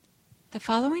The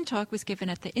following talk was given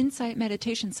at the Insight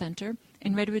Meditation Center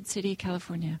in Redwood City,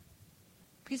 California.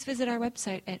 Please visit our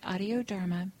website at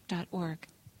audiodharma.org.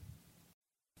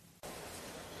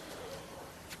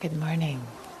 Good morning.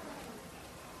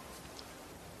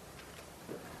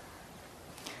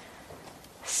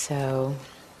 So,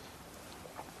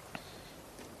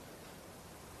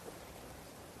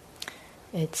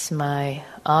 it's my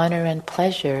honor and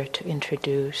pleasure to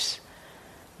introduce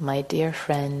my dear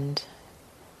friend,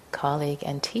 colleague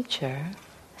and teacher,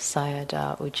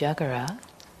 Sayadaw Ujagara.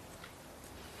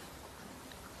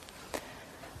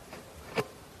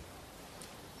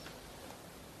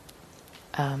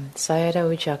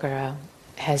 Sayadaw Ujagara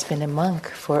has been a monk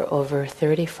for over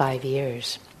 35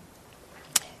 years,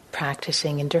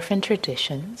 practicing in different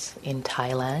traditions in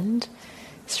Thailand,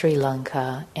 Sri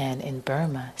Lanka, and in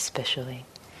Burma especially.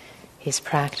 He's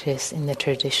practiced in the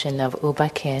tradition of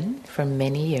Ubaken for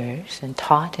many years and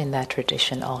taught in that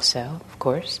tradition also, of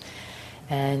course,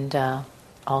 and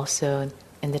also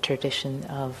in the tradition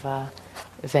of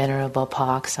Venerable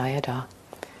Paak Sayadaw,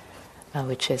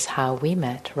 which is how we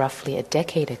met roughly a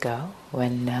decade ago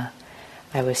when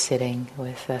I was sitting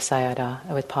with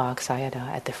Paak Sayadaw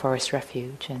at the Forest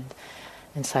Refuge, and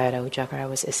Sayadaw Ujagara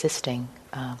was assisting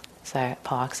Paak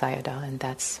Sayadaw, and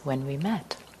that's when we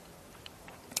met.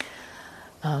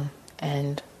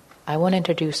 And I want to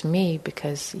introduce me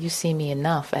because you see me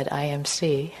enough at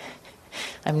IMC.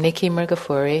 I'm Nikki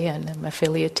Mirghafori, and I'm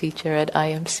affiliate teacher at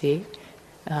IMC.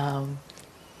 And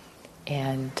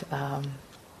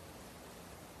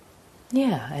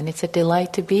it's a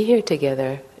delight to be here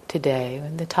together today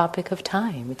on the topic of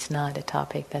time. It's not a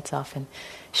topic that's often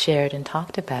shared and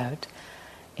talked about.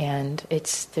 And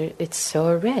it's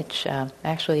so rich.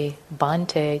 Actually,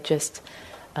 Bhante just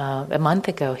a month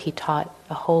ago, he taught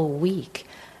a whole week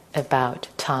about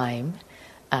time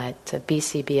at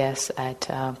BCBS at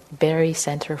Berry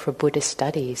Center for Buddhist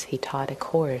Studies. He taught a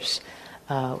course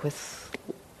with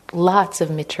lots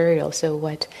of material. So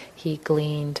what he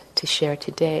gleaned to share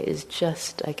today is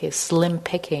just like a slim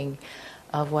picking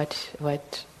of what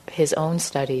his own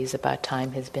studies about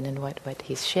time has been and what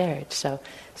he's shared. So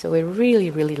we're really,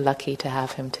 really lucky to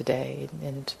have him today.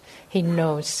 And he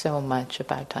knows so much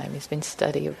about time. He's been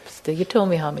studying. You told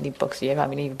me how many books you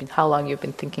have, how long you've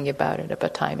been thinking about it,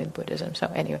 about time in Buddhism. So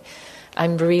anyway,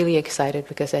 I'm really excited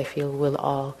because I feel we'll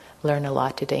all learn a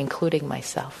lot today, including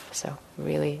myself. So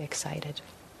really excited.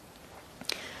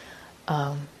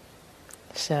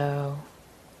 So,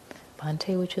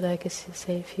 Bhante, would you like to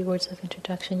say a few words of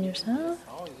introduction yourself?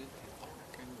 Oh, can you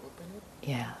open it?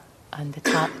 Yeah, on the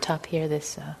top here,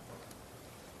 this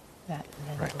that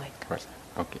right. like. Right.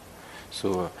 Okay.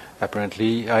 So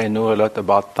apparently, I know a lot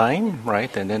about time,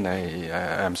 right? And then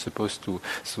I'm supposed to.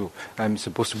 So I'm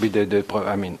supposed to be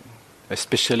a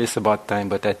specialist about time.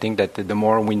 But I think that the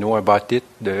more we know about it,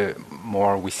 the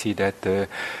more we see that.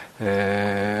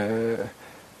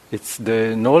 It's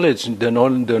the knowledge. The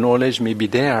knowledge may be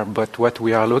there, but what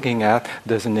we are looking at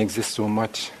doesn't exist so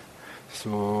much.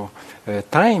 So,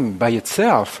 time by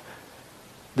itself,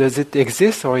 does it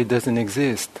exist or it doesn't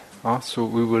exist? So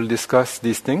we will discuss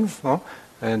these things.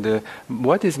 And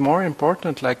what is more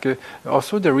important,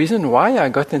 also the reason why I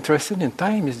got interested in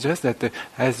time is just that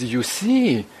as you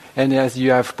see, and as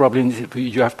you have probably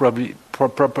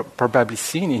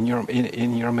seen in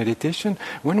your meditation,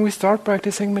 when we start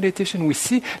practicing meditation, we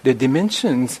see the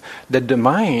dimensions that the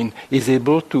mind is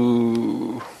able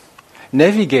to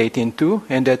navigate into,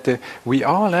 and that we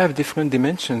all have different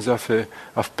dimensions of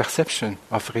perception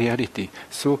of reality.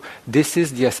 So this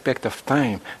is the aspect of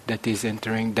time that is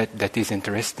that is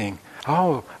interesting.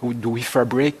 How do we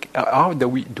fabric? How do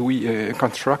we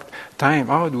construct time?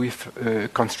 How do we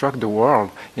construct the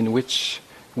world in which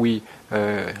we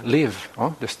live?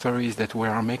 The stories that we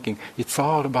are making. It's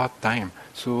all about time.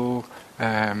 So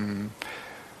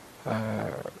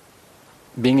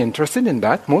being interested in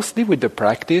that, mostly with the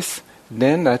practice.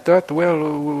 Then I thought,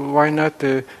 well, why not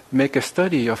make a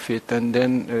study of it and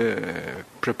then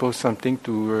propose something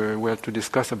to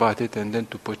discuss about it and then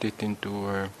to put it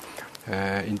into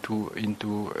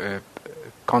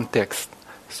context.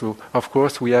 So of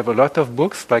course we have a lot of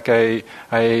books. Like I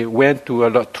went to a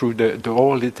lot through the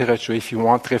whole literature. If you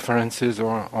want references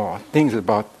or things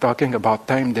about talking about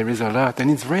time, there is a lot,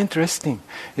 and it's very interesting.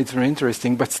 It's very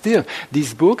interesting. But still,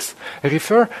 these books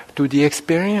refer to the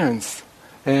experience.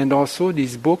 And also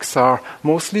these books are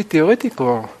mostly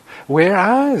theoretical,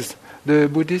 whereas the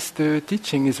Buddhist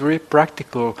teaching is very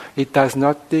practical. It has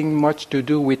nothing much to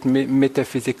do with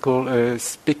metaphysical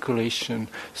speculation.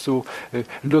 So,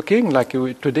 looking like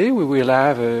today, we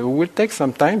will take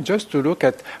some time just to look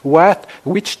at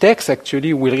which text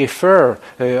actually will refer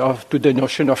to the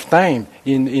notion of time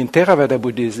in Theravada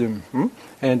Buddhism,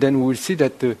 and then we'll see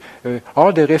that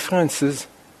all the references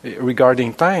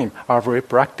regarding time are very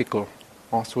practical.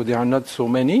 Also, there are not so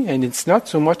many, and it's not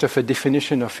so much of a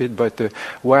definition of it, but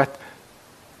what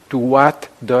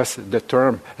does the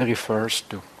term refers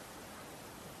to.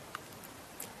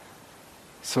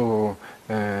 So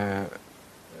I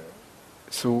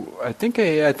think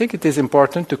it is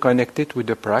important to connect it with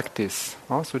the practice.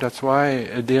 So that's why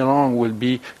a day long will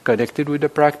be connected with the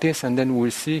practice, and then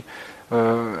we'll see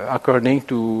according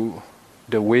to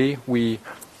the way we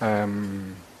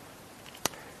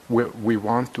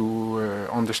want to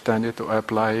understand it or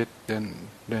apply it, then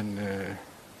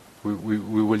we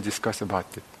will discuss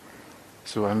about it.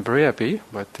 So I'm very happy,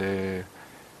 but in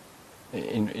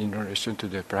relation to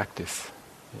the practice,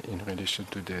 in relation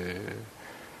to the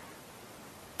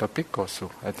topic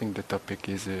also, I think the topic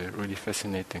is really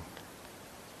fascinating.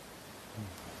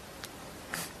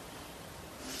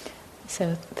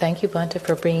 So thank you, Bhante,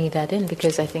 for bringing that in,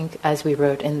 because I think, as we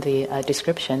wrote in the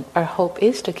description, our hope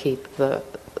is to keep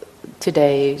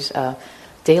today's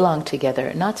day-long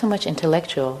together, not so much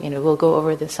intellectual. We'll go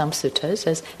over the some suttas,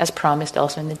 as promised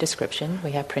also in the description.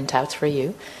 We have printouts for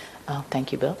you.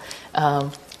 Thank you, Bill.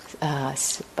 But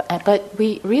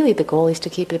the goal is to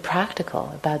keep it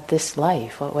practical about this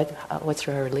life. What's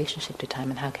our relationship to time,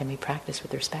 and how can we practice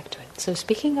with respect to it? So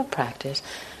speaking of practice,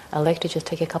 I'd like to just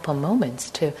take a couple moments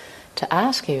to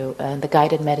ask you, the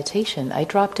guided meditation. I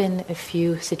dropped in a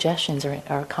few suggestions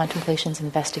or contemplations,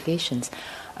 investigations.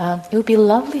 It would be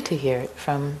lovely to hear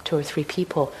from 2 or 3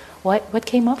 people. What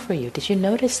came up for you? Did you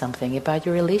notice something about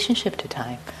your relationship to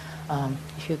time?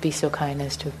 If you'd be so kind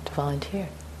as to volunteer.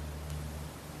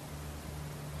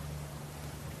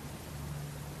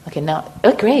 Okay, now,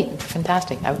 great,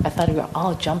 fantastic. I thought we were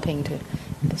all jumping to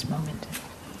this moment.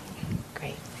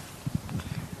 Great.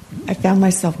 I found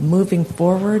myself moving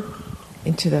forward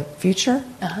into the future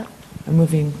and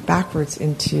moving backwards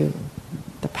into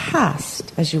the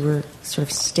past, as you were sort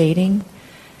of stating,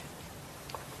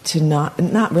 to not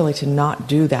really to not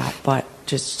do that, but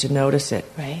just to notice it.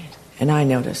 Right. And I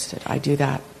noticed it. I do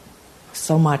that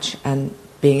so much, and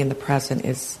being in the present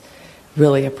is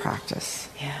really a practice.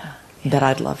 Yeah. That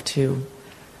I'd love to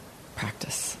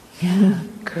practice. Yeah,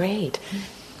 great.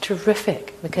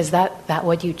 Terrific. Because that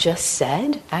what you just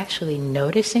said, actually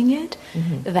noticing it,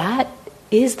 that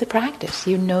is the practice.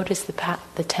 You notice the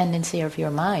tendency of your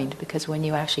mind, because when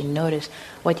you actually notice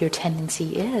what your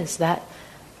tendency is, that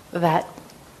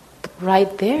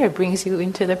right there brings you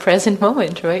into the present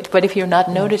moment, right? But if you're not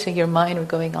noticing your mind, we're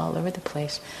going all over the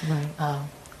place. Right.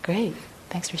 Great.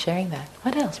 Thanks for sharing that.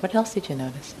 What else? What else did you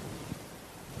notice?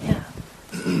 Yeah.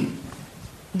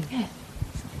 Yeah.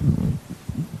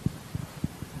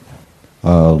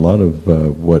 A lot of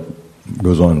what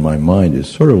goes on in my mind is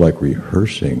sort of like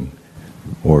rehearsing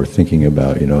or thinking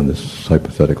about, this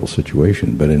hypothetical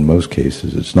situation. But in most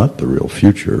cases, it's not the real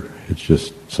future. It's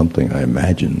just something I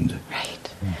imagined. Right.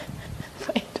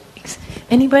 Right.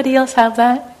 Anybody else have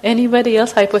that? Anybody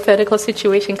else hypothetical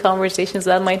situation conversations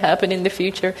that might happen in the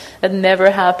future that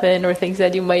never happen, or things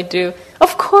that you might do?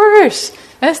 Of course!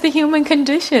 That's the human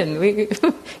condition.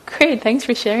 Great, thanks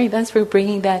for sharing. Thanks for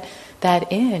bringing that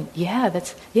in. Yeah,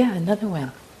 another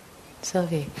one.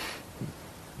 Sylvie.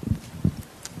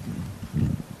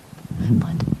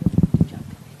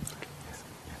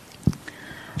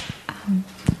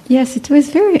 Yes, it was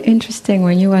very interesting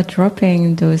when you were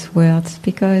dropping those words,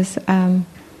 because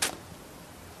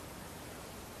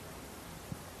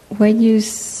when you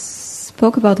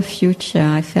spoke about the future,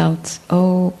 I felt,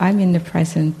 I'm in the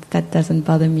present, that doesn't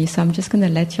bother me, so I'm just going to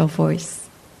let your voice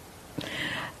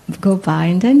go by.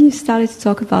 And then you started to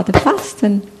talk about the past,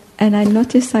 and I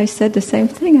noticed I said the same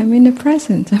thing, I'm in the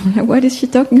present. I'm like, what is she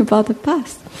talking about the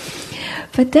past?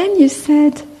 But then you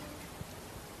said,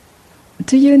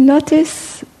 do you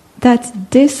notice that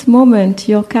this moment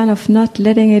you're kind of not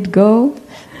letting it go?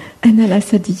 And then I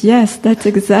said, yes, that's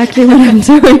exactly what I'm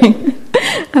doing.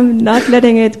 I'm not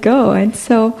letting it go. And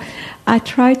so I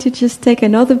try to just take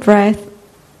another breath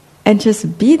and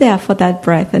just be there for that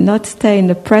breath and not stay in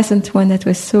the present one that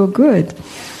was so good.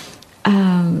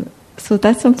 So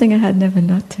that's something I had never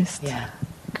noticed. Yeah,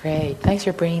 great. Thanks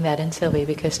for bringing that in, Sylvie,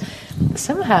 because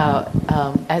somehow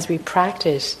as we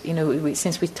practice,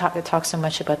 since we talk so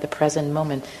much about the present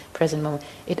moment,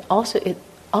 it also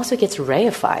gets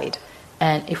reified.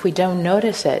 And if we don't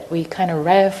notice it, we kind of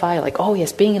reify, like, oh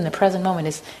yes, being in the present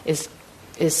moment is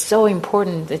so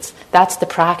important. That's the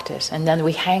practice. And then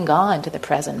we hang on to the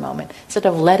present moment instead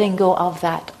of letting go of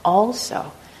that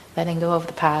also. Letting go of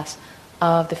the past,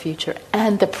 of the future,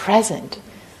 and the present.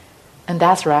 And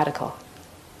that's radical.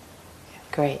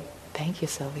 Great. Thank you,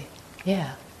 Sylvie.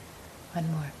 Yeah.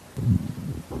 One more.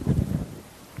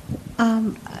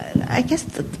 I guess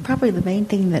probably the main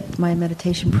thing that my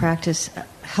meditation practice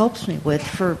helps me with,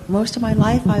 for most of my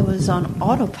life I was on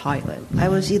autopilot. I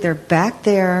was either back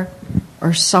there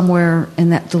or somewhere in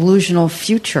that delusional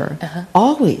future.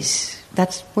 Always.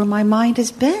 That's where my mind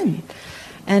has been.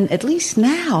 And at least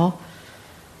now,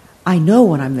 I know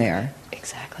when I'm there.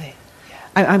 Exactly.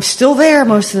 Yeah. I'm still there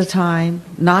most of the time,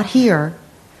 not here.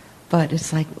 But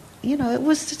it's like,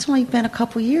 it's only been a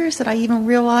couple years that I even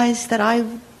realized that I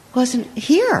wasn't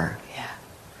here. Yeah.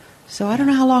 So I don't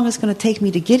know how long it's going to take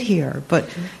me to get here, but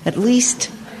at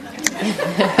least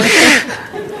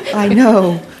I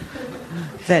know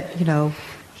that,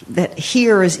 that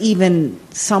here is even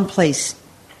someplace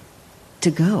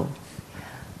to go.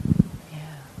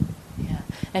 Yeah.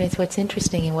 And it's what's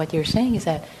interesting in what you're saying is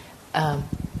that,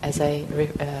 as I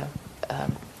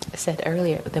said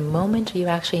earlier, the moment you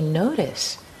actually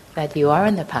notice that you are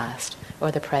in the past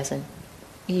or the present,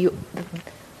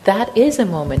 that is a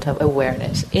moment of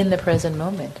awareness in the present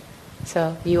moment.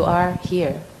 So you are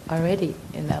here already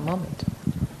in that moment.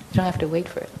 You don't have to wait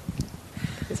for it.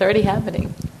 It's already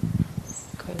happening.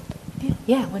 Great.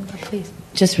 Yeah, one more, please.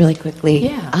 Just really quickly.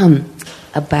 Yeah.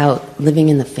 About living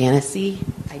in the fantasy.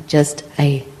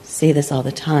 I say this all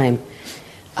the time.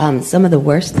 Some of the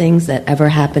worst things that ever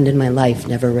happened in my life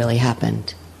never really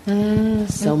happened.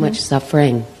 So much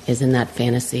suffering is in that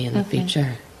fantasy in the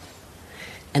future.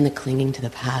 And the clinging to the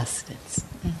past, it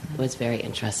was very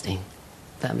interesting,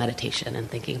 the meditation and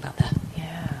thinking about that.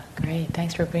 Yeah, great.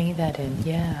 Thanks for bringing that in.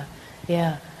 Yeah.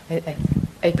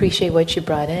 I appreciate what you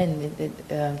brought in.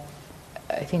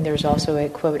 I think there's also a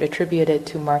quote attributed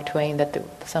to Mark Twain that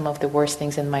some of the worst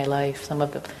things in my life, some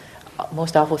of the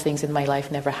most awful things in my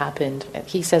life never happened.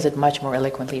 He says it much more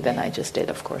eloquently than I just did,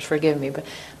 of course. Forgive me.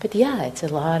 But yeah, it's a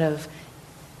lot of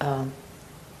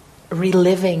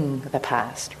reliving the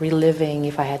past, reliving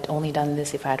if I had only done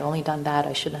this, if I had only done that,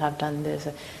 I shouldn't have done this.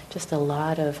 Just a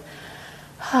lot of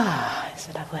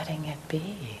instead of letting it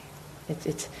be.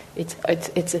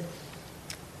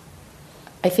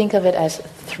 I think of it as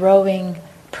throwing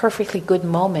perfectly good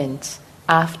moments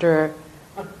after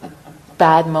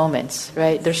bad moments,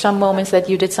 right? There's some moments that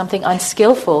you did something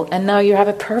unskillful, and now you have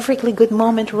a perfectly good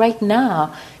moment right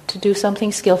now to do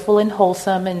something skillful and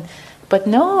wholesome. But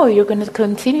no, you're going to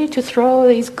continue to throw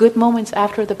these good moments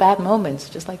after the bad moments.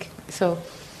 Just like, so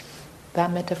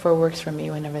that metaphor works for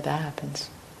me whenever that happens.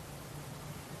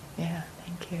 Yeah,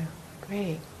 thank you.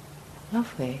 Great.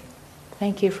 Lovely.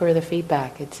 Thank you for the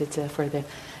feedback. It's for the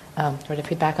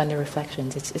feedback on the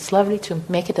reflections. It's lovely to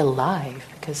make it alive,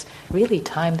 because really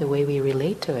time, the way we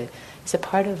relate to it, is a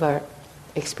part of our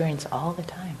experience all the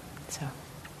time. So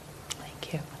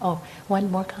thank you. Oh,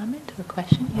 one more comment or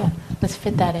question? Yeah. Let's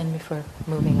fit that in before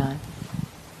moving on.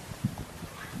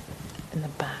 In the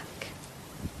back.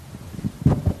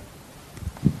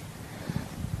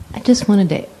 I just wanted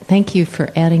to thank you for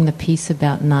adding the piece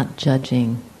about not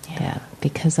judging that,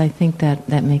 because I think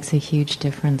that makes a huge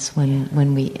difference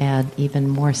when we add even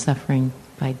more suffering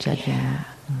by judging it.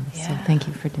 So thank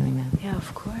you for doing that. Yeah,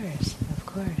 of course.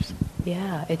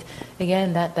 Yeah,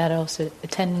 again, that also a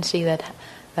tendency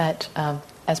that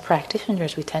as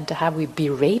practitioners we tend to have, we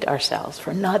berate ourselves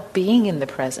for not being in the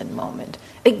present moment.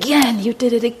 Again, you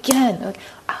did it again. Like,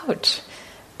 ouch.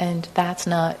 And that's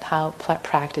not how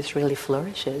practice really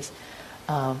flourishes,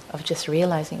 of just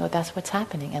realizing, that's what's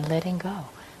happening, and letting go,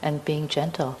 and being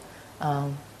gentle,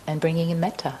 and bringing in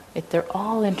metta. They're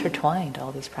all intertwined,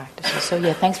 all these practices. So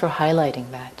yeah, thanks for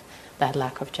highlighting that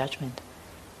lack of judgment.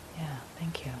 Yeah,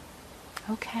 thank you.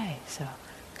 Okay, so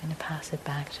I'm going to pass it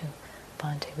back to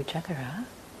Bhante Vijagara.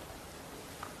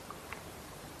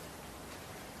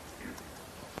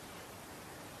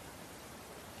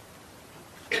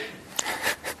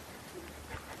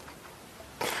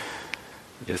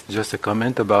 Yes, just a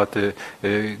comment about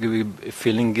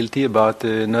feeling guilty about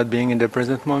not being in the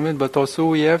present moment, but also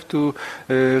we have to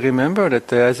remember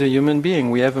that as a human being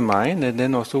we have a mind, and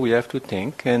then also we have to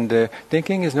think, and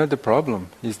thinking is not the problem,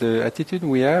 it's the attitude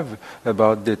we have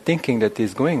about the thinking that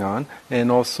is going on,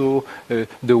 and also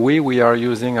the way we are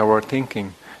using our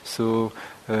thinking. So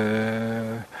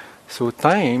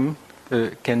time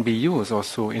can be used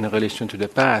also in relation to the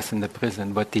past and the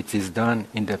present, but it is done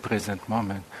in the present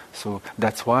moment. So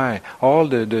that's why all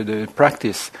the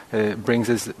practice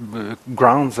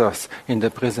grounds us in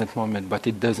the present moment, but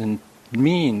it doesn't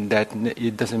mean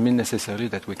necessarily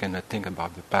that we cannot think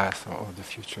about the past or the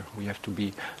future. We have to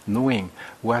be knowing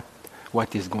what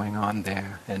is going on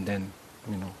there, and then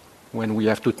when we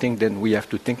have to think, then we have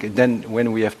to think. Then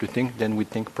when we have to think, then we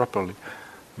think properly.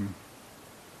 Mm.